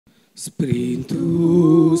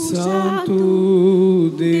Spiritu Santo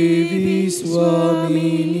Devi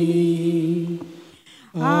Swamini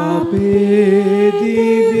Ape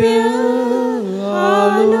Divya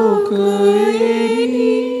Alokayeni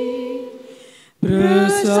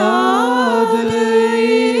Prasadaye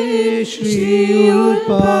Shri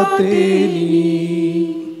Utpateni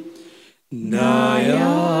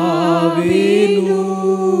Nayavenu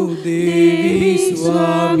Devi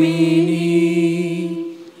Swamini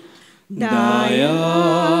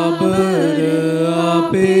Dayabara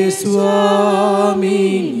Ape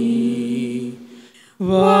Swamini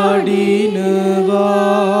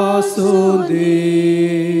Vadinavasode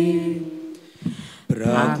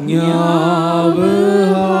Pragnava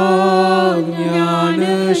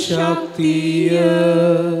Jnana Shaktiya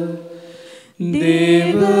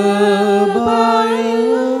Deva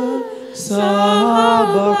Bhaya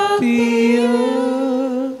Sahabhaktiya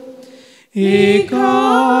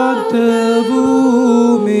Ekanta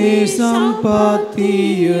Bhume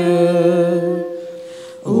Sampatiya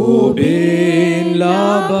Oben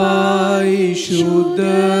Labai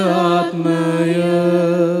Shuddha Atmaya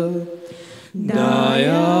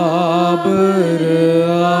Dayabara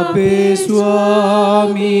Ape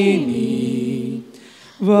Swamini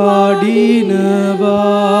Vadinavasode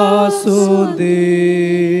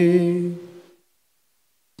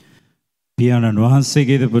පියාණන්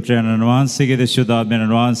වහන්සේගේද පුත්‍රයන්න් වහන්සේගේද ශුද්ධාත්මයන්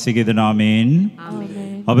වහන්සේගේද නාමයෙන්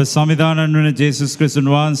අප සමිදානන් වන ජේසුස් ක්‍රිස්තුන්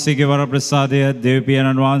වහන්සේගේ වරප්‍රසාදය දෙව්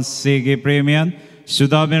පියාණන් වහන්සේගේ ප්‍රේමයන්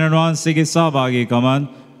ශුද්ධාත්මයන් වහන්සේගේ සහභාගීකමත්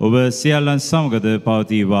ඔබ සියල්ලන් සමගද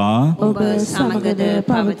පවතිවා ඔබ සමගද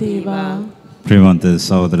පවතිවා ප්‍රේමවන්ත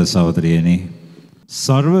සහෝදර සහෝදරියනි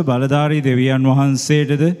සර්ව බලධාරී දෙවියන්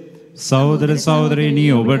වහන්සේටද සහෝදර සහෝදරියනි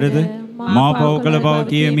ඔබටද මා පව කළ බව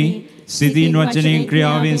කියමි සිතින් වචනයෙන්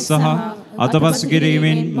ක්‍රියාවෙන් සහ අතපසු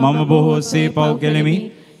කිරීමෙන් මම බොහෝසේ පව්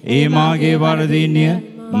කෙලෙමි. ඒ මාගේ වරදීන්ය,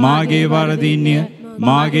 මාගේ වරදීන්ය,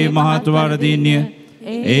 මාගේ මහත් වරදීන්ය.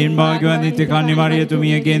 එයින් භාග්‍යවත් නිත්‍ය කන්‍ය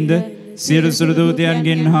මරියතුමියගෙන්ද සියලු සුළු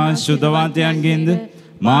දූතයන්ගෙන් හා ශුද්ධවන්තයන්ගෙන්ද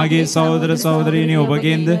මාගේ සහෝදර සහෝදරීනි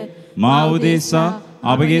ඔබගෙන්ද මා උදෙසා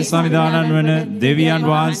අපගේ සමිදානන් වන දෙවියන්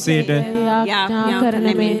වහන්සේට යාඥා කරන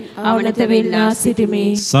මෙන් අවනත වෙලා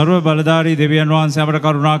සිටිමි. සර්ව බලධාරී දෙවියන් වහන්සේ අපට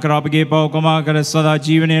කරුණා කර අපගේ පව් කමා කර සදා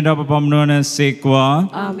ජීවනයට අප පමුණවන සේක්වා.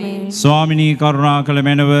 ආමේන්. ස්වාමිනී කරුණා කළ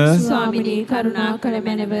මැනව. ස්වාමිනී කරුණා කළ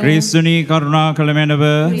මැනව. ක්‍රිස්තුනී කරුණා කළ මැනව.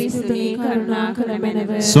 ක්‍රිස්තුනී කරුණා කළ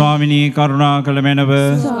මැනව. ස්වාමිනී කරුණා කළ මැනව.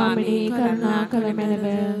 ස්වාමිනී කරුණා කළ මැනව.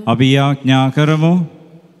 අපි යාඥා කරමු.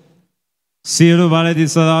 සියලු බලධි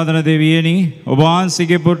සදාදන දෙවියනි ඔබ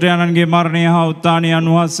වහන්සේගේ පුත්‍රයන්ගේ මරණය හා උත්ථානය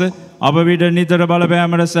අනුහස අප විට නිතර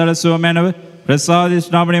බලපෑමට සැලසුව මැනව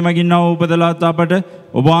ප්‍රසාදිෂ්ඨාපනය මගින් උපදලාත් අපට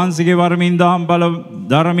ඔබ වහන්සේගේ වරමින් දහම් බල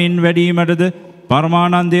ධර්මින් වැඩීමටද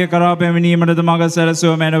පරමානන්දය කරා පැමිණීමටද මඟ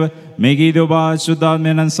සැලසුව මැනව මෙගීද ඔබ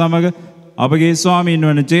ශුද්ධාත්මයන් සමග අපගේ ස්වාමීන්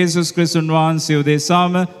වන ජේසුස් ක්‍රිස්තුන් වහන්සේ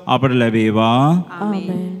උදෙසාම අපට ලැබේවා.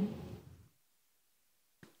 ආමේන්.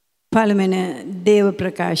 පළවෙනි දේව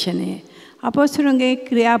ප්‍රකාශනය අපොස්තලන්ගේ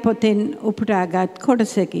ක්‍රියාපොතෙන් උපුටාගත්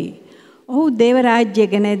කොටසකි. ඔහු දේව රාජ්‍ය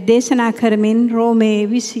ගැන දේශනා කරමින් රෝමයේ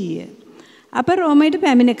විසීය. අප රෝමයට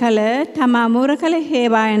පැමිණ කල තමා මුරකල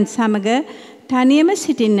හේවායන් සමග තනියම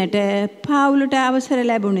සිටින්නට පාවුලට අවසර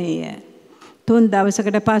ලැබුණේය. 3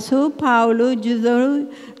 දවසකට පසු පාවුලු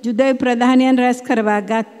ජුදෙව් ප්‍රධානියන් රැස් කරවා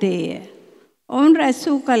ගත්තේය. ඔවුන් රැස්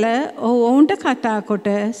වූ කල ඔහු ඔවුන්ට කතා කොට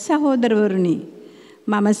සහෝදරවරුනි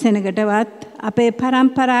මම සෙනගටවත් අපේ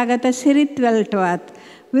පරම්පරාගත සිරිත් වලටවත්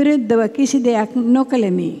විරුද්ධව කිසි දෙයක්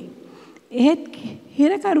නොකළෙමි. එහෙත්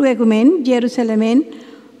හිරකරුවෙකු මෙන් ජෙරුසලමෙන්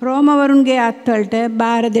රෝමවරුන්ගේ අත්වලට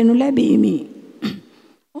බාර දෙනු ලැබීමි.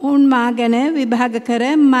 ඔවුන් මා ගැන විභාග කර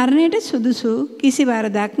මරණයට සුදුසු කිසි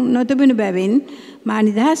වරදක් නොතිබුණු බැවින් මා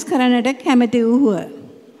නිදහස් කරන්නට කැමැති වූහ.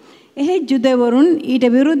 එහෙත් ජුදවරුන් ඊට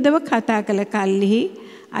විරුද්ධව කතා කළ කල්හි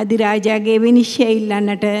අධිරාජාගේ විනිශ්චය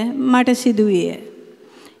ඉල්ලන්නට මට සිදුවිය.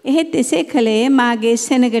 එහෙත් එසේ කළේ මාගේ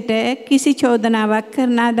සෙනගට කිසි චෝදනාවක්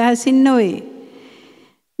කරන අදහසින් නොවේ.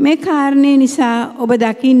 මේ කාරණේ නිසා ඔබ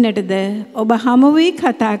දකින්නටද ඔබ හමු වී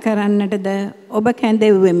කතා කරන්නටද ඔබ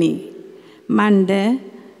කැඳෙව්වෙමි.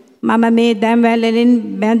 මම මේ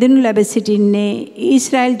දැන්වැලෙන් බැඳිනු ලැබ සිටින්නේ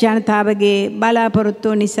ඊශ්‍රායල් ජනතාවගේ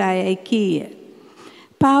බලාපොරොත්තුව නිසායයි කීය.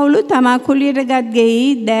 පාවුලු තමා කුලියට ගත්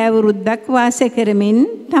ගෙයි දෑවුරුද්දක් වාසය කරමින්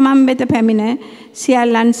තමන් වෙත පැමිණ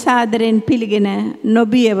සියල්ලන් සාදරෙන් පිළිගෙන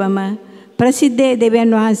නොබියවම ප්‍රසිද්ධ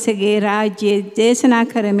දෙවියන් වහන්සේගේ රාජ්‍යයේ දේශනා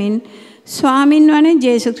කරමින් ස්වාමින් වන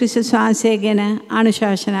ජේසුස් ක්‍රිස්තුස් වහන්සේ ගැන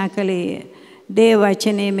අනුශාසනා කළේය. දේව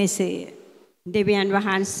වචනේ මෙසේය. දෙවියන්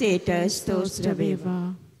වහන්සේට ස්තෝත්‍ර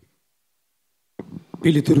වේවා.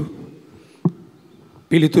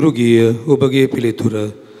 පිළිතුරු ගිය ඔබගේ පිළිතුර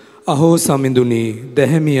අහෝ සමිඳුනි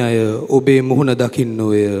දැහැමි අය ඔබේ මුහුණ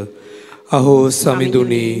දකින්නෝය. අහෝ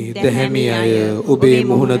සමිඳුනි දැහැමි අය ඔබේ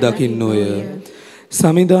මුහුණ දකින්නෝය.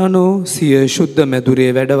 සමිදානෝ සිය ශුද්ධ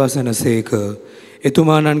මැදුරේ වැඩවසනසේක.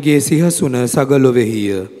 එතුමානන්ගේ සිහසුන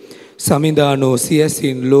සගලොවෙහිය. සමිදානෝ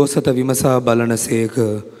සියසින් ලෝසත විමසා බලනසේක.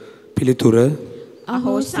 පිළිතුර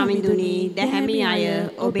අහෝ සමිඳුනි දැහැමි අය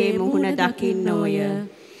ඔබේ මුහුණ දකින්නෝය.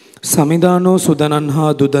 සමිදානෝ සුදනන් හා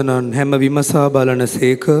දුදනන් හැම විමසා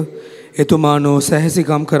බලනසේක. එතුමානෝ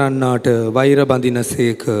සැහැසිකම් කරන්නාට වෛර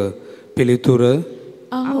බඳිනසේක. පිළිතුර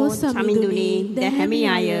අහෝ සමිඳුනි දැහැමි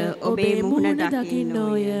අය ඔබේ මුහුණ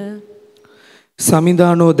දකින්නෝය.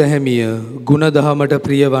 සමිදානෝ දැහැමිය ගුණ දහමට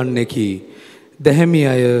ප්‍රියවන්නෙකි. දැහැමි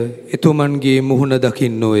අය එතුමන්ගේ මුහුණ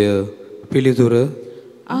දකින්නෝය. පිළිතුර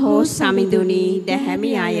අහෝ සමිඳුනි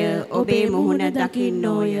දැහැමි අය ඔබේ මුහුණ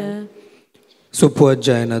දකින්නෝය.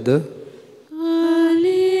 සුපුවජ්ජයනද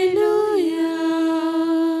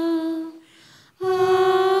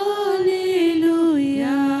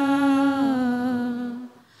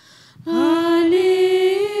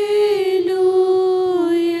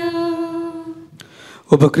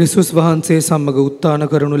ඔබ ක්‍රිස්තුස් වහන්සේ සමග උත්ථාන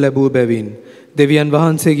කරනු ලැබූ බැවින් දෙවියන්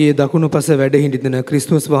වහන්සේගේ දකුණු පස වැඩ හිඳින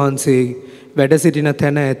ක්‍රිස්තුස් වහන්සේ වැඩ සිටින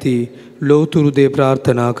තැන ඇති ලෝතුරු දේ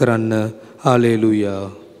ප්‍රාර්ථනා කරන්න.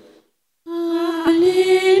 හාලෙලූයා.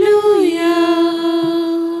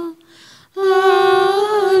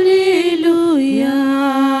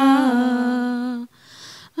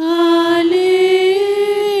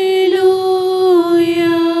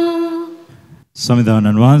 සමිදානන්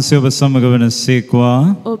වහන්සේ ඔබ සමග වනසේක්වා.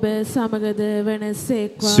 ඔබ සමගද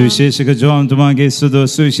වනසේක්වා. සුවිශේෂක ජෝන්තුමාගේ සුදෝ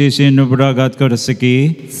සුවිශේෂයෙන් උපුටාගත් කොටසකි.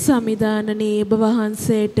 සමිදානනී ඔබ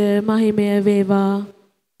වහන්සේට මහිමය වේවා.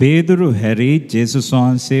 පේදුරු හැරි ජේසුස්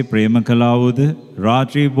වහන්සේ ප්‍රේම කළාවුද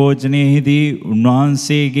රාත්‍රී භෝජනයේදී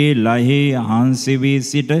උන්වහන්සේගේ ලහේ හාන්සි වී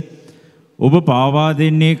සිට ඔබ පාවා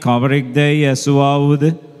දෙන්නේ කවරෙක්දැයි ඇසුවාවුද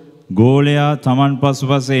ගෝලයා තමන්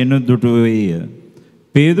පසුපස එනු දුටුවේය.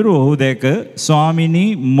 පේදුරු ඔහු දැක ස්වාමිනී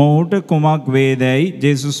මොහුට කුමක් වේදැයි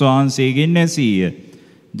ජේසුස් වහන්සේගෙන් ඇසීය.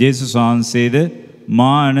 ජේසුස් වහන්සේද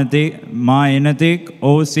මා එනතෙක්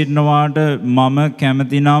ඔහු සිටිනවාට මම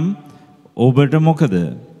කැමතිනම් ඔබට මොකද?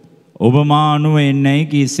 ඔබ මා අනුව එන්නැයි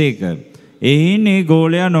කීසේක. එයින් ඒ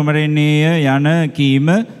ගෝලයා නොමරන්නේය යන කීම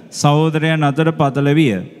සහෝදරයන් අතර පතල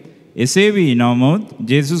විය. එසේ වී නමුත්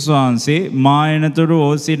ජේසුස් වහන්සේ මා එනතුරු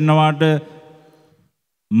ඔහු සිටිනවාට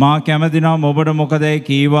මා කැමතිනම් ඔබට මොකදැයි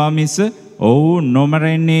කීවා මිස ඔහු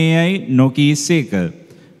නොමරන්නේ යැයි නොකීසේක.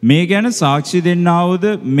 මේ ගැන සාක්ෂි දෙන්නාවුද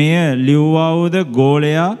මෙය ලිව්වාවුද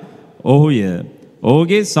ගෝලයා ඔහුය.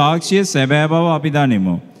 ඔහුගේ සාක්ෂිය සැබෑ බව අපි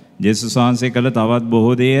දනිමු. ජේසුස් වහන්සේ කළ තවත්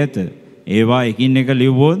බොහෝ දේ ඇත. ඒවා එකින් එක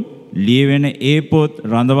ලිව්වොත් ලියවෙන ඒ පොත්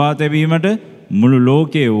රඳවා තැබීමට මුළු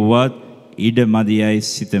ලෝකයේ වුවත් ඉඩ මදියයි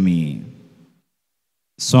සිතමි.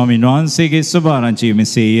 ස්වාමීන් වහන්සේගේ ස්වභාරංචි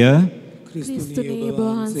මෙසේය. ක්‍රිස්තුනී ඔබ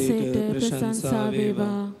වහන්සේට ප්‍රශංසා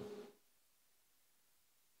වේවා.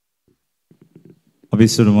 අපි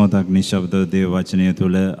සුළු මොහොතක් නිශ්ශබ්ද දේව වචනය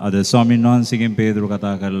තුළ අද ස්වාමීන් වහන්සේගෙන් පේදුරු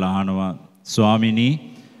කතා කරලා අහනවා ස්වාමිනී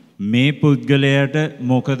මේ පුද්ගලයාට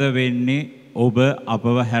මොකද වෙන්නේ ඔබ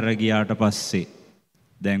අපව හැර ගියාට පස්සේ?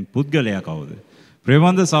 දැන් පුද්ගලයා කවුද?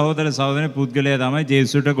 ප්‍රේමන්ත සහෝදර සහෝදරනේ පුද්ගලයා තමයි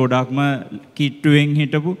ජේසුට ගොඩක්ම කිට්ටුවෙන්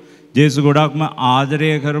හිටපු ජේසු ගොඩක්ම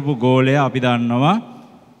ආදරය කරපු ගෝලයා අපි දන්නවා.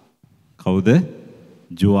 කවුද?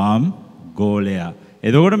 ජුවාම් ගෝලයා.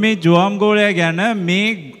 එතකොට මේ ජුවාම් ගෝලයා ගැන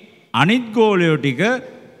මේ අනිත් ගෝලයෝ ටික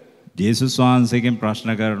ජේසුස් වහන්සේගෙන්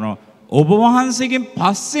ප්‍රශ්න කරනවා. ඔබ වහන්සේගෙන්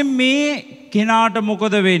පස්සේ මේ කෙනාට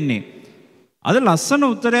මොකද වෙන්නේ? අද ලස්සන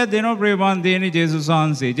උත්තරයක් දෙනවා ප්‍රේමාන්තේනි ජේසුස්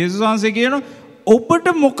වහන්සේ. ජේසුස් වහන්සේ කියනවා ඔබට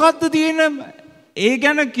මොකද්ද තියෙන ඒ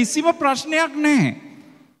ගැන කිසිම ප්‍රශ්නයක් නැහැ.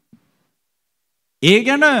 ඒ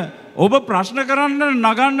ගැන ඔබ ප්‍රශ්න කරන්න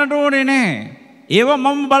නගන්නට ඕනේ නැහැ. ඒවා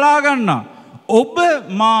මම බලා ගන්නවා. ඔබ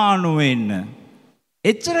මානු වෙන්න.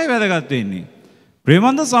 එච්චරයි වැදගත් වෙන්නේ.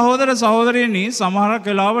 ප්‍රේමන්ත සහෝදර සහෝදරියනි සමහරක්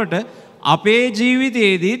වෙලාවට අපේ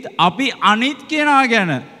ජීවිතයේදීත් අපි අනිත් කෙනා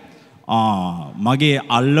ගැන මගේ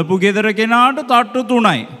අල්ලපු ගෙදර කෙනාට තට්ටු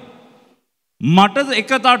 3යි. මට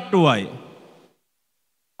එක තට්ටුවයි.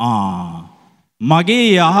 මගේ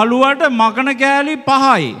යහළුවට මකන කෑලි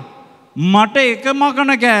 5යි. මට එක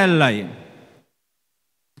මකන කෑල්ලයි.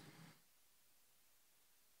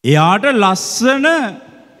 එයාට ලස්සන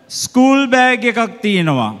ස්කූල් බෑග් එකක්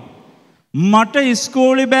තියෙනවා. මට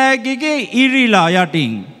ඉස්කෝලේ බෑග් එකේ ඉරිලා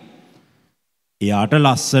යටින්. එයාට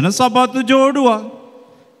ලස්සන සපත්තු ජෝඩුවක්.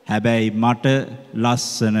 හැබැයි මට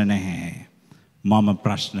ලස්සන නැහැ. මම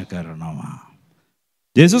ප්‍රශ්න කරනවා.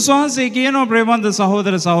 ජේසුස් වහන්සේ කියනවා ප්‍රේමන්ත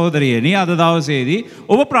සහෝදර සහෝදරියනි අද දවසේදී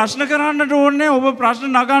ඔබ ප්‍රශ්න කරන්නට ඕනේ, ඔබ ප්‍රශ්න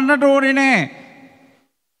නගන්නට ඕනේ නැහැ.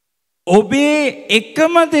 ඔබේ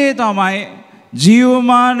එකම දේ තමයි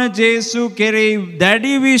ජීවමාන ජේසු කෙරෙහි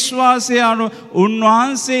දැඩි විශ්වාසය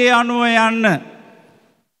උන්වහන්සේ අනුව යන්න.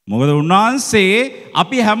 මොකද උන්වහන්සේ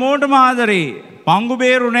අපි හැමෝටම ආදරේ. පංගු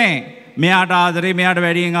බේරු නෑ. මෙයාට ආදරේ, මෙයාට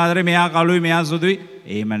වැඩියෙන් ආදරේ, මෙයා කළුයි, මෙයා සුදුයි.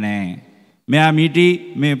 එහෙම නෑ. මෙයා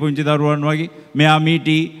මිටි, මේ පුංචි දරුවන් වගේ. මෙයා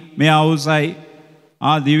මිටි, මෙයා උසයි.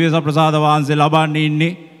 දිව්‍ය සප්‍රසාද වහන්සේ ලබන්න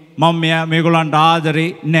ඉන්නේ. මම මේගොල්ලන්ට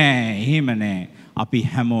ආදරේ නෑ. එහෙම නෑ. අපි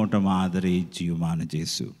හැමෝටම ආදරේ ජීවමාන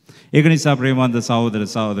ජේසු. ඒක නිසා ප්‍රේමවන්ත සහෝදර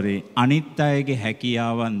සහෝදරී, අනිත් අයගේ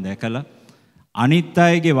හැකියාවන් දැකලා, අනිත්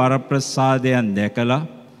අයගේ වරප්‍රසාදයන් දැකලා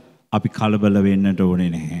අපි කලබල වෙන්නට ඕනේ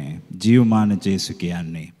නැහැ. ජීවමාන ජේසු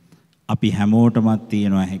කියන්නේ අපි හැමෝටමත්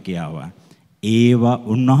තියෙනවා හැකියාවන්. ඒවා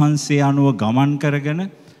උන්වහන්සේ අනුව ගමන්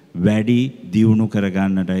කරගෙන වැඩි දියුණු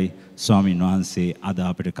කරගන්නටයි ස්වාමින් වහන්සේ අද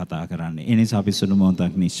අපිට කතා කරන්නේ. ඒ නිසා අපි සුළු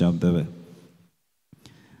මොහොතක් නිශ්ශබ්දව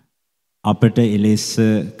අපට එලෙස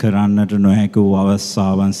කරන්නට නොහැකි වූ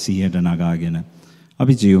අවස්ථාවන් සිහියට නගාගෙන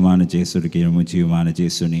අපි ජීවමාන ජේසුට කියමු. ජීවමාන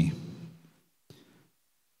ජේසුනි,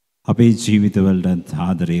 අපේ ජීවිතවලට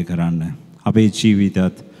ආදරය කරන්න, අපේ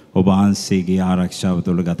ජීවිතත් ඔබ වහන්සේගේ ආරක්ෂාව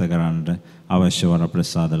තුළ ගත කරන්නට අවශ්‍ය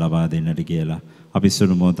වරප්‍රසාද ලබා දෙන්නට කියලා අපි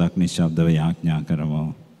සුළු මොහොතක් නිශ්ශබ්දව යාඥා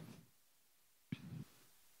කරමු.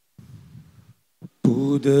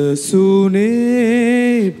 පුදසුනේ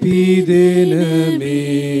පිදෙන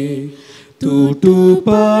මේ තුටු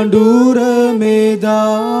පාඬුර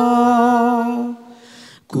මෙදා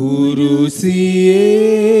කුරුසියේ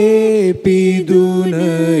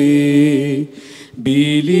පිදුනේ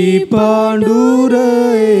බිලි පාඬුර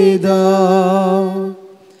එදා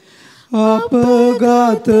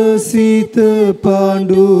අපගත සිත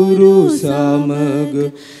පාඬුරු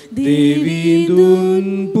සමග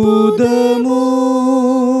දෙවිඳුන් පුදමු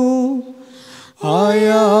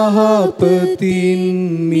අයහපතින්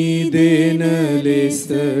මිදෙන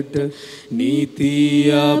ලෙසට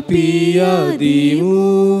නීති අපි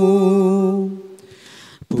යදිමු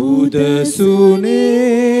පුදසුනේ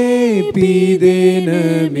පිදෙන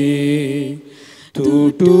මේ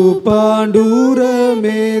තුටු පාඬුර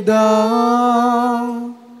මෙදා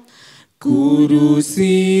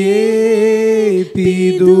කුරුසියේ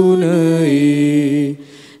පිදුනේ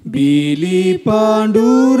බිලි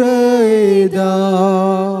පාඬුර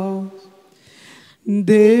එදා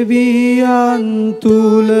දෙවියන්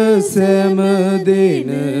තුල සෑම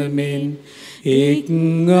දෙනමෙන් එක්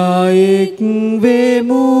අයෙක්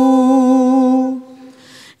වෙමු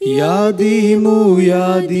යදිමු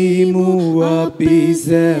යදිමු අපි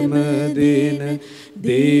සෑම දෙන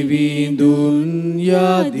දෙවිඳුන්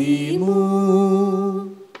යදිමු.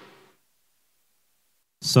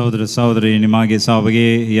 සහෝදර සහෝදරයනි, මාගේ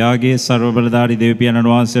සාවගේ යාගේ සර්ව බලධාරී දෙව් පියාණන්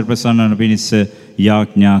වහන්සේ ප්‍රසන්න පිණිස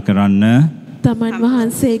යාඥා කරන්න. තමන්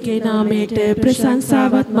වහන්සේගේ නාමයට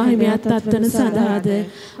ප්‍රශංසාවත් මහිමයත් අත්වන සඳහාද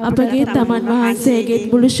අපගේ තමන් වහන්සේගේ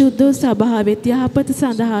මුළු ශුද්ධ සභාවෙත් යහපත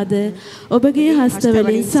සඳහාද ඔබගේ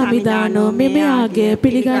හස්තවලින් සමිදානෝ මෙම යාගය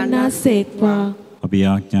පිළිගන්නා සේක්වා. අපි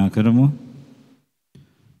යාඥා කරමු.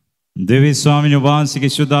 දෙවි ස්වාමීන් වහන්සේගේ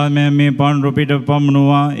ශුද්ධාත්මය මේ පාඬු පිට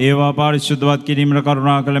පමුණුවා ඒවා පාරිශුද්ධවත් කිරීමට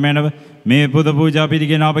කරුණා කළ මැනව මේ පුද පූජා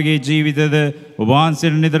පිළිගෙන අපගේ ජීවිතද ඔබ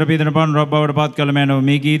වහන්සේට නිතර පිදෙන පාඬු බවට පත් කළ මැනව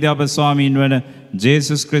මේ ගීතය අප ස්වාමීන් වන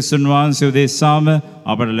ජේසුස් ක්‍රිස්තුන් වහන්සේ උදෙසාම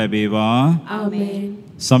අපට ලැබේවා. ආමේන්.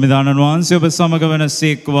 සමිදානන් වහන්සේ ඔබ සමග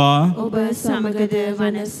වනසේක්වා. ඔබ සමගද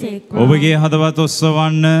වනසේක්වා. ඔබගේ හදවත්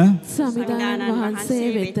ඔස්සවන්න. සමිදානන්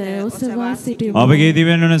වහන්සේ වෙත ඔසවා සිටිමු. අපගේ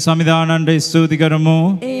දිවෙන් වන සමිදානන්ට ස්තුති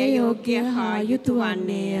කරමු. ඒ යෝග්‍ය හා යුතු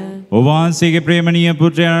වන්නේය. ඔබ වහන්සේගේ ප්‍රේමණීය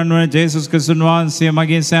පුත්‍රයන් වන ජේසුස් ක්‍රිස්තුන් වහන්සේ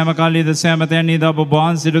මගේ සෑම කාලයේද සෑම තැනදීද ඔබ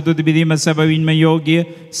වහන්සේට තුති බිදීම සැබවින්ම යෝග්‍ය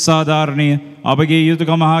සාධාරණීය අපගේ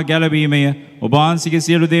යුතුයකම හා ගැළවීමය. ඔබ වහන්සේගේ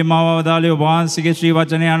සියලු දේ මාව වදාළේ ඔබ වහන්සේගේ ශ්‍රී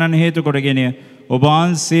වචනය අනන් හේතු කොටගෙනය. ඔබ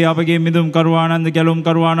වහන්සේ අපගේ මිදුම් කරුවානන්ද ගැලුම්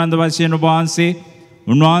කරුවානන්ද වශයෙන් ඔබ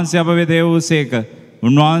උන්වහන්සේ අප වෙත එවූසේක.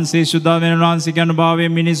 උන්වහන්සේ ශුද්ධාත්මයෙන් උන්වහන්සේ කියන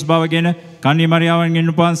භාවයෙන් මිනිස් බවගෙන කන්‍ය මරියාවන්ගෙන්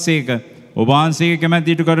උපන්සේක. ඔබ වහන්සේගේ කැමැත්ත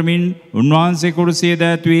ඉටු කරමින් උන්වහන්සේ කුරුසියේ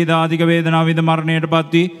දෑත් වී අධික වේදනාව විඳ මරණයට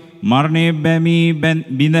පත්වී මරණයේ බැමී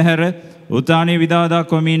බිඳහැර උත්ථානයේ විදා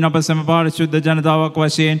දක්වමින් අප සැම පාරිශුද්ධ ජනතාවක්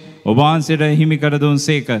වශයෙන් ඔබ වහන්සේට හිමි කර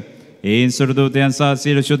දුන්සේක. ඒන් සුරදූතයන් සහ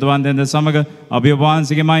සියලු ශුද්ධවන්තයන්ද සමග අපි ඔබ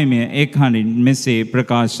වහන්සේගේ මහිමය එක් හඬින් මෙසේ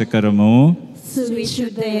ප්‍රකාශ කරමු.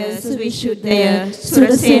 සුවිශුද්ධය සුවිශුද්ධය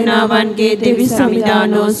සුරසේනාවන්ගේ දෙවි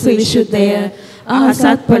සමිදානෝ සුවිශුද්ධය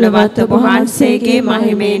අහසත් පොළවත් ඔබ වහන්සේගේ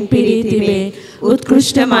මහිමෙන් පිරී තිබේ.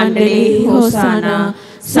 උත්කෘෂ්ඨ මණ්ඩලේ හෝසානා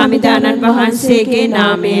සමිදානන් වහන්සේගේ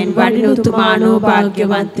නාමයෙන් වඩින උතුමානෝ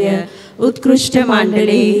භාග්‍යවන්තය. උත්කෘෂ්ඨ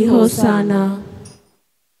මණ්ඩලේ හෝසානා.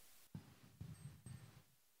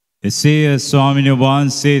 එසේ ස්වාමීන්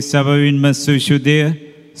වහන්සේ සැබවින්ම සුවිශුද්ධය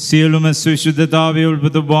සියලුම සවිශුද්ධතාවය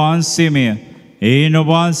උල්පත වහන්සේමය. ඒ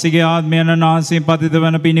නොවහන්සේගේ ආත්මයන් නාසයෙන් පතිත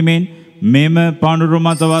වන පිණිමෙන් මෙම පඳුරු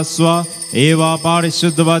මත වස්වා ඒවා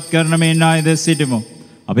පාරිශුද්ධවත් කරන මේ නායද සිටිමු.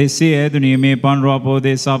 අපේ සිය ඇදුණිය මේ පඳුරු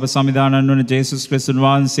අපෝදේ සාප සමිදානන් වන ජේසුස් ක්‍රිස්තුන්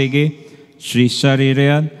වහන්සේගේ ශ්‍රී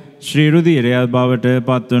ශරීරයත් ශ්‍රී රුධිරයත් බවට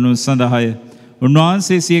පත්වනු සඳහාය.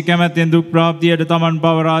 උන්වහන්සේ සිය කැමැත්තෙන් දුක් ප්‍රාප්තියට තමන්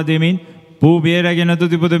පවරා දෙමින් පූබිය රැගෙන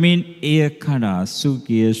තුති පුදමින් එය කඩා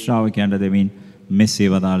සුඛී ශ්‍රාවකයන්ට දෙමින් මෙසේ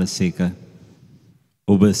වදාළසේක.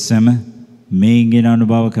 ඔබ සැම මේගෙන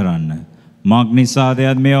අනුභව කරන්න. මක්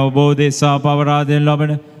නිසාදයත් මේ අවබෝධය සහ පවරා දෙන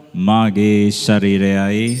ලබන මාගේ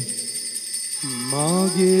ශරීරයයි.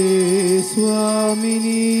 මාගේ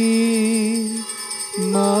ස්වාමිනී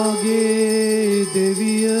මාගේ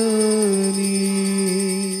දෙවියනි.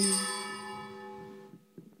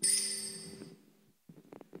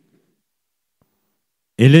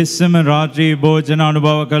 එලෙසම රාත්‍රී භෝජන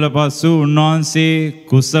අනුභව කළ පසු උන්වහන්සේ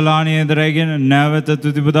කුසලානයද රැගෙන නැවත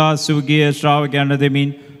තුතිපුදා සුගිය ශ්‍රාවකයන්ට දෙමින්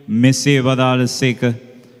මෙසේ වදාළසේක.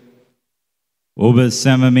 ඔබ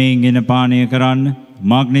සැම මේගෙන පානය කරන්න.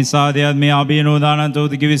 මක් නිසාදයත් මේ අභිනෝදානන්ත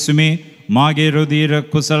උදකි විසුමේ මාගේ රුධීර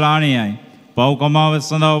කුසලානයයි. පව්කමාව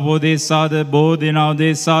සඳහා උපදේශාද බොහෝ දෙනා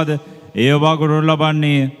උදෙසාද එය වගුරු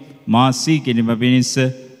ලබන්නේ මාසී කිරීම පිණිස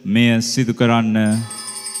මෙය සිදු කරන්න.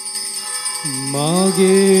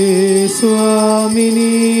 මාගේ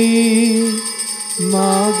ස්වාමිනී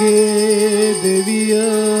මාගේ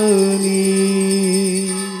දෙවියනි.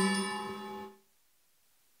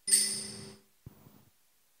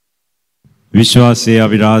 විශ්වාසයේ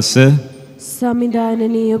අවිරාස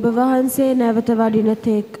සමිදානනී ඔබ වහන්සේ නැවත වඩින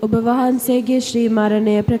තෙක් ඔබ වහන්සේගේ ශ්‍රී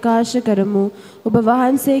මරණය ප්‍රකාශ කරමු. ඔබ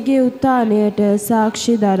වහන්සේගේ උත්ථානයට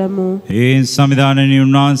සාක්ෂි දරමු. ඒ සමිදානනී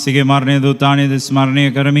උන්වහන්සේගේ මරණයද උත්ථානයද ස්මරණය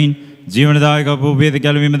කරමින් ජීවනදායක පූපේද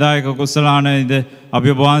කැලවීමදායක කුසලානයද අපි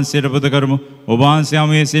ඔබ වහන්සේට පුද කරමු. ඔබ වහන්සේ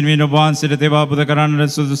හමුවේ සිටින ඔබ වහන්සේට තේවා පුද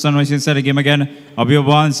කරන්නට සුදුසුසන් වශයෙන් සැලකීම ගැන අපි ඔබ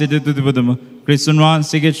වහන්සේට තුති පුදමු. ක්‍රිස්තුන්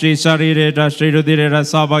වහන්සේගේ ශ්‍රී ශරීරයට ශ්‍රී රුධිරයට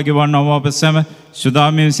සහභාගී වන්නව අප සැම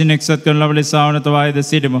ශුද්ධාත්මය විසින් එක්සත් කරන ලබන ශ්‍රාවණත වායද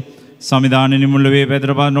සිටිමු. සමිදානයේ මුල් වේ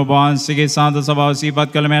පෙත්‍රපාද ඔබ වහන්සේගේ සාන්ත සභාව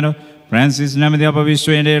සිහිපත් කළ මැනව. ෆ්‍රැන්සිස් නැමැති අප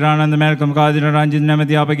විශ්වයේ රානන්ද මල්කම් කාදින රංජිත්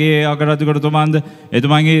නැමැති අපගේ අගරාධිකරතුමන්ද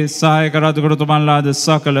එතුමන්ගේ සහායක රාධිකරතුමන්ලාද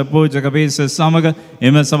සකල පූජක පිරිස සමග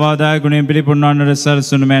එම සභාදාය ගුණයෙන් පිළිපොන්වන්නට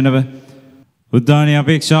සැලසුණු මැනව. උද්දානයේ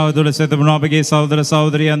අපේක්ෂාව තුළ සෙතපුණු අපගේ සහෝදර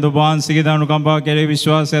සහෝදරියන් ඔබ වහන්සේගේ දනුකම්පාව කෙරෙහි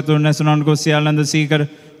විශ්වාසය තුළ නැසුණන් කුස් සියල්ලන්ද සීකර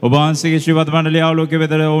ඔබ වහන්සේගේ ශ්‍රීපද මණ්ඩලයේ ආලෝකයේ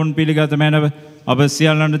වෙතට ඔවුන් පිළිගත මැනව. අප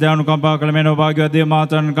සියල්ලන්ට දනුකම්පා කළ මැනව. භාග්‍යවත් දේව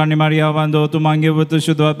මාතාන් කන්නි මරියාවන්ද ඔතුමන්ගේ පුතු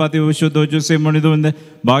ශුද්ධවත් පති වූ ශුද්ධ ජොසේ මුනිදුන්ද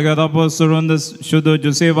භාග්‍යවත් අපොස්තලයන්ද ශුද්ධ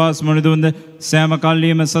ජොසේ වාස් මුනිදුන්ද සෑම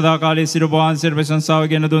කල්ලියම සදා කාලයේ සිට ඔබ වහන්සේට ප්‍රශංසාව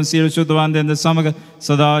ගෙන දුන් සියලු ශුද්ධවන්තයන්ද සමග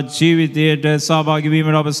සදා ජීවිතයට සහභාගී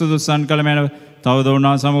වීමට අප සුදුසුසන් කළ මැනව. තවද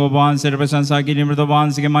උන්නා සමග ඔබ වහන්සේට ප්‍රශංසා කිරීමට ඔබ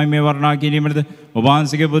වහන්සේගේ මහිමය වර්ණනා කිරීමට ඔබ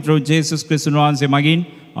වහන්සේගේ පුත්‍ර ජේසුස් ක්‍රිස්තුන් වහන්සේ මගින්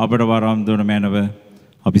අපට වරම් දුන මැනව.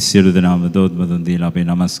 අපි සියලු දෙනාම දෝත්මතුන් දීලා අපේ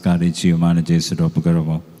නමස්කාරයේ ජීවමාන ජේසුට ඔප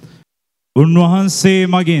කරමු. උන්වහන්සේ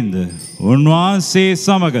මගින්ද උන්වහන්සේ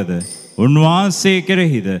සමගද උන්වහන්සේ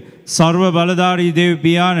කෙරෙහිද සර්ව බලධාරී දේව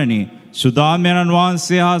පියාණනි සුදාම්‍යයන්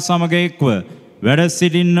වහන්සේ හා සමග එක්ව වැඩ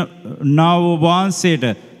සිටින්නා වූ වහන්සේට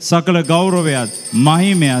සකල ගෞරවයත්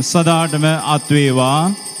මහිමයත් සදාටම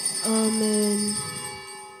අත්වේවා. ආමෙන්.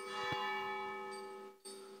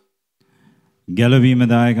 ගැලවීම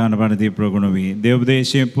දායකයන් පරිදි ප්‍රගුණ වී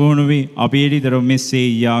දේවදේශයේ පුහුණු වී අපි ඊටතර මෙසේ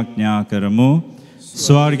යාඥා කරමු.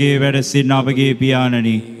 ස්වර්ගයේ වැඩ සිටින අපගේ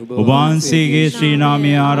පියාණනි ඔබ වහන්සේගේ ශ්‍රී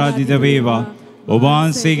නාමය ආරාධිත වේවා. ඔබ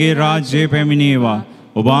වහන්සේගේ රාජ්‍යය පැමිණේවා.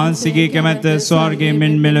 ඔබ වහන්සේගේ කැමැත්ත ස්වර්ගයේ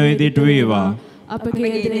මෙන් මෙලොවේදී ඉටු වේවා. අපගේ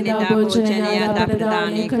එදිනෙදා භෝජනය අපට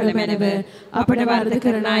දානය කළ මැනව. අපට වරද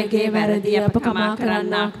කරන අයගේ වැරදි අප කමා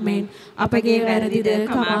කරන්නාක් මෙන් අපගේ වැරදිද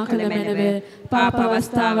කමා කළ මැනව. පාප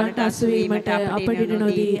අවස්ථාවලට අසු වීමට අපට ඉඩ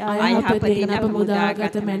නොදී අයහපතින් අප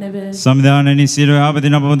මුදාගත මැනව. සම්විධානයේ සියලු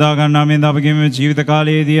යහපතින් අප මුදා ගන්නා මෙන්ද අපගේ මේ ජීවිත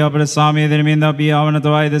කාලයේදී අපට සාමය දෙන මෙන්ද අපි ආවනත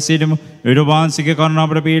වායද සිටමු. ඊට වහන්සේගේ කරුණ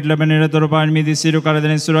අපට පිට ලැබෙන නිරතර පාරමී සියලු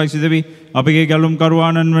කරදෙන සුරක්ෂිත වී අපගේ ගැලුම්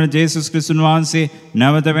කරුවාණන් වන ජේසුස් ක්‍රිස්තුන් වහන්සේ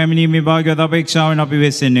නැවත පැමිණීමේ භාග්‍යවත් අපේක්ෂාවෙන් අපි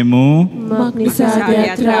වෙසෙන්නෙමු. මක්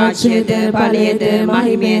නිසාද රාජ්‍යද බලයද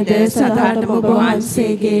මහිමයද සදාටම ඔබ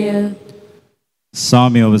වහන්සේගේය.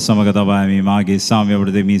 සාමය ඔබ සමග තබාමි. මාගේ සාමය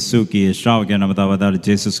ඔබට දෙමි සුඛී ශ්‍රාවකයන් අප තවදාළ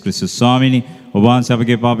ජේසුස් ක්‍රිස්තුස් ස්වාමීනි ඔබ වහන්සේ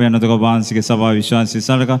අපගේ පාපයන් නැතක ඔබ වහන්සේගේ සභාව විශ්වාසී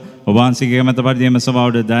සලකා ඔබ වහන්සේගේ මත පරිදිම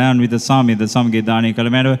සභාවට දයාන්විත සාමයද සමගී දානය කළ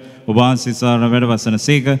මැනව. ඔබ වහන්සේ සාර වැඩවසන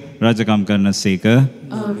සීක රජකම් කරන සීක.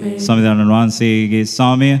 ආමෙන්. සමිදානන් වහන්සේගේ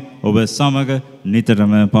සාමය ඔබ සමග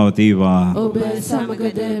නිතරම පවතිවා. ඔබ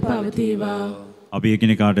සමගද පවතිවා. අපි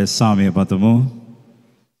එකිනෙකාට සාමය පතමු.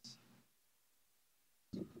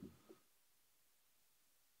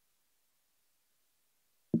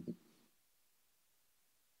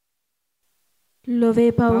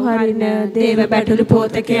 ලොවේ පවහරින දේව බැටළු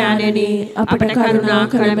පෝතකයාණෙනි අපට කරුණා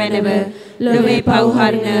කළ මැනව. ලොවේ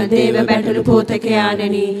පවහරින දේව බැටළු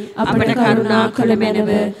පෝතකයාණෙනි අපට කරුණා කළ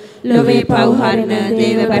මැනව. ලොවේ පවහරින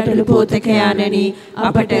දේව බැටළු පෝතකයාණෙනි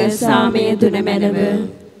අපට සාමය දුන මැනව.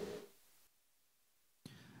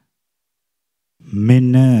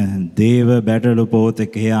 මෙන්න දේව බැටළු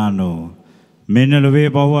පෝතකයාණෝ මෙන්න ලොවේ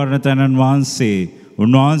පවහරන තැනන් වහන්සේ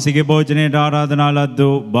උන්වහන්සේගේ භෝජනයට ආරාධනා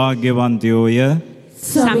ලද්දෝ භාග්‍යවන්තයෝය.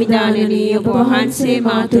 සමිදානනී ඔබ වහන්සේ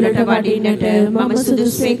මා තුළට වඩින්නට මම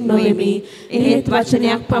සුදුසුෙක් නොෙමි. එහෙත්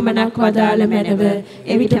වචනයක් පමණක් වදාළ මැනව.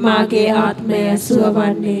 එවිට මාගේ ආත්මය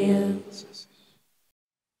සුවවන්නේය.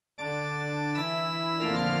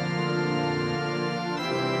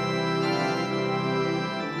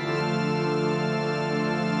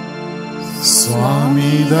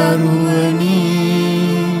 ස්වාමී දරුවනි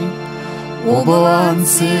ඔබ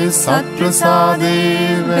වහන්සේ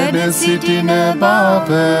සත්ප්‍රසාදේ වැඩ සිටින බව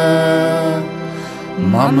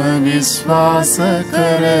මම විශ්වාස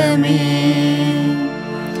කරමි.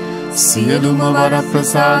 සියලුම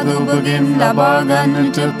වරප්‍රසාද ඔබගෙන් ලබා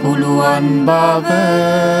ගන්නට පුළුවන් බව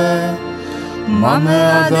මම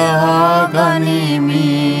අදහා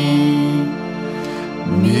ගනිමි.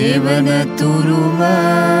 මේ වනතුරුම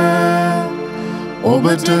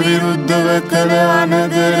ඔබට විරුද්ධව කළ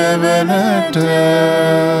අනදරවලට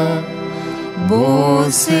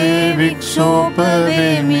බෝසේ වික්ෂෝප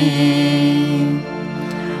වෙමි.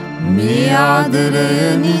 මේ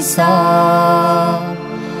ආදරය නිසා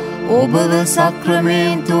ඔබව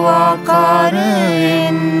සක්‍රමේන්තු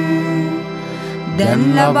ආකාරයෙන්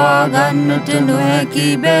දැන් ලබා ගන්නට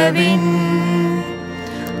නොහැකි බැවින්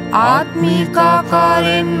ආත්මික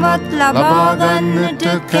ආකාරයෙන්වත් ලබා ගන්නට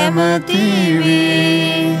කැමති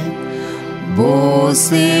වේ.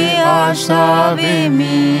 බෝසේ ආශා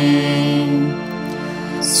වෙමි.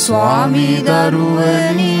 ස්වාමී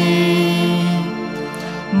දරුවනි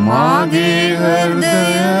මාගේ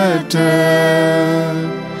හෘදයට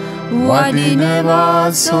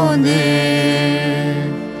වඩිනවා සොඳේ.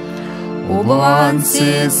 ඔබ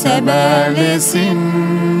වහන්සේ සැබෑ ලෙසින්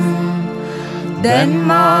දැන්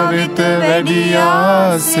මා වෙත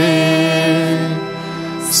වැඩියාසේ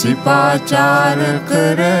සිපාචාර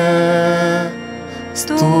කර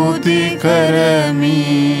ස්තුති කරමි.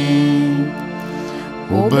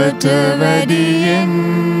 ඔබට වැඩියෙන්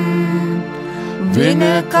වෙන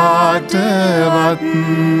කාටවත්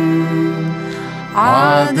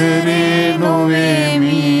ආදරේ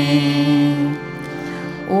නොවෙමි.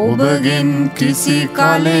 ඔබගෙන් කිසි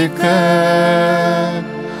කලෙක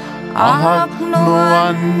අහක්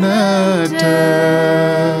නොවන්නට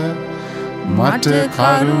මට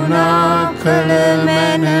කරුණා කළ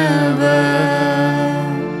මැනව.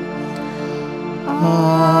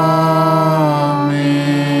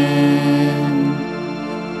 ආමේන්.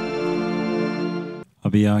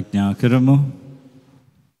 අපි යාඥා කරමු.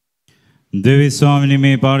 දෙවි ස්වාමිනී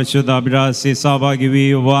මේ පාරිශුද්ධ අභිරහස්‍යයේ සහභාගී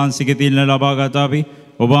වී ඔබ වහන්සේගේ තිල්න ලබා ගත අපි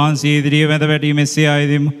ඔබ වහන්සේ ඉදිරියේ වැඳ වැටීමේ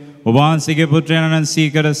සියායදෙමු. ඔබ වහන්සේගේ පුත්‍රයන්න්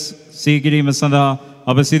සීකිරීම සඳහා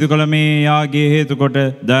අප සිදු කළ මේ යාගයේ හේතු කොට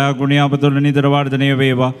දයා ගුණය අප තුළ නිතර වර්ධනය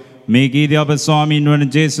වේවා. මේ ගීතය අප ස්වාමීන් වන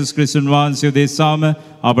ජේසුස් ක්‍රිස්තුන් වහන්සේ උදෙසාම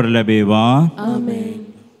අපට ලැබේවා.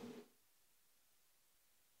 ආමේන්.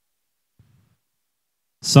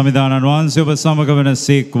 සමිදානන් වහන්සේ ඔබ සමග වන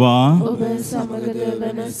සේක්වා. ඔබ සමගද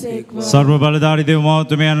වන සේක්වා. සර්ව බලධාරී දේව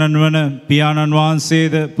මහත්මයන්න් වන පියාණන්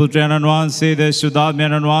වහන්සේද පුත්‍රයන්න් වහන්සේද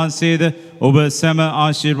ශුද්ධාත්මයන්න් වහන්සේද ඔබ සැම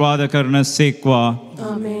ආශිර්වාද කරන සේක්වා.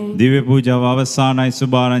 ආමේන්. දිව්‍ය පූජාව අවසානයි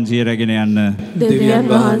සුභාරංචිය රැගෙන යන්න. දෙවියන්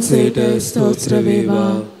වහන්සේට ස්තෝත්‍ර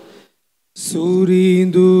වේවා.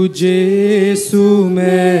 සූරිඳු ජේසු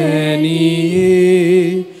මෑණියේ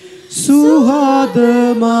සුහද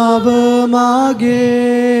මව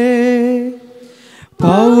මාගේ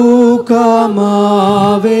පෞකමාවේ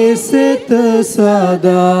සෙත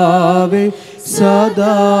සදාවේ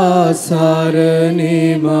සදා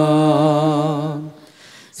සරණේමා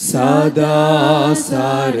සදා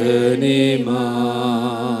සරණේමා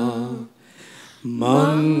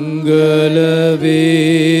මංගල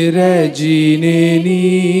වේරජිනෙනි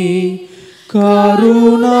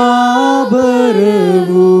කරුණාබර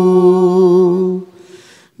වූ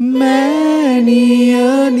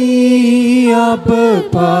මෑණියනි අප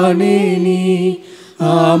පණෙනි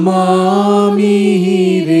අමාමිහිරෙනි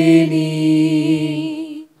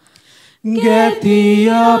ගැති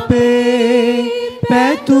අපේ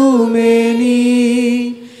පැතුමෙනි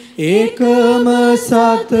ඒකම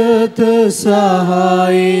සතත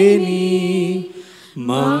සහායෙනි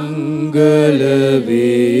මංගල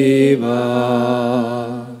වේවා.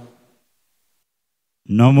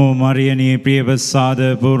 නමෝ මරියනී ප්‍රියවසාද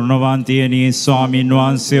පූර්ණවන්තියනී ස්වාමින්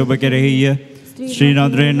වහන්සේ ඔබ කෙරෙහිය. ශ්‍රී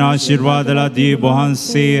නද්‍රෙන් ආශිර්වාද ලදී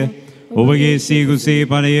වහන්සේ ඔබගේ සීගුසේ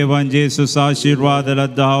ඵලයේ වංජේසුස් ආශිර්වාද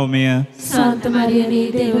ලද්දාවමය. සාන්ත මරියනී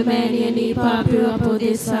දේවමෑණියනී පාපී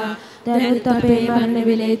අපෝදෙසා දැනුත් අපේ මරණ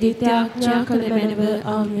වේලේදී ත්‍යාග්ඥා කළ මැනව.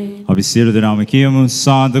 ආමේන්. අපි සියලු දෙනාම කියමු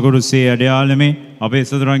සාන්ත කුරුසේ අඩයාලමේ අපේ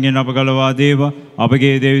සතුරන්ගෙන් අප ගලවා දේවා.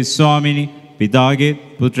 අපගේ දේවි ස්වාමිනී පිතාගේ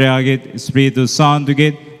පුත්‍රයාගේ ස්ප්‍රීතු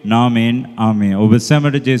සාන්තුගේ නාමයෙන් ආමේන්. ඔබ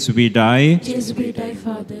සැමට ජේසු පීඨයි. ජේසු පීඨයි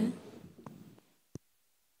ෆාදර්.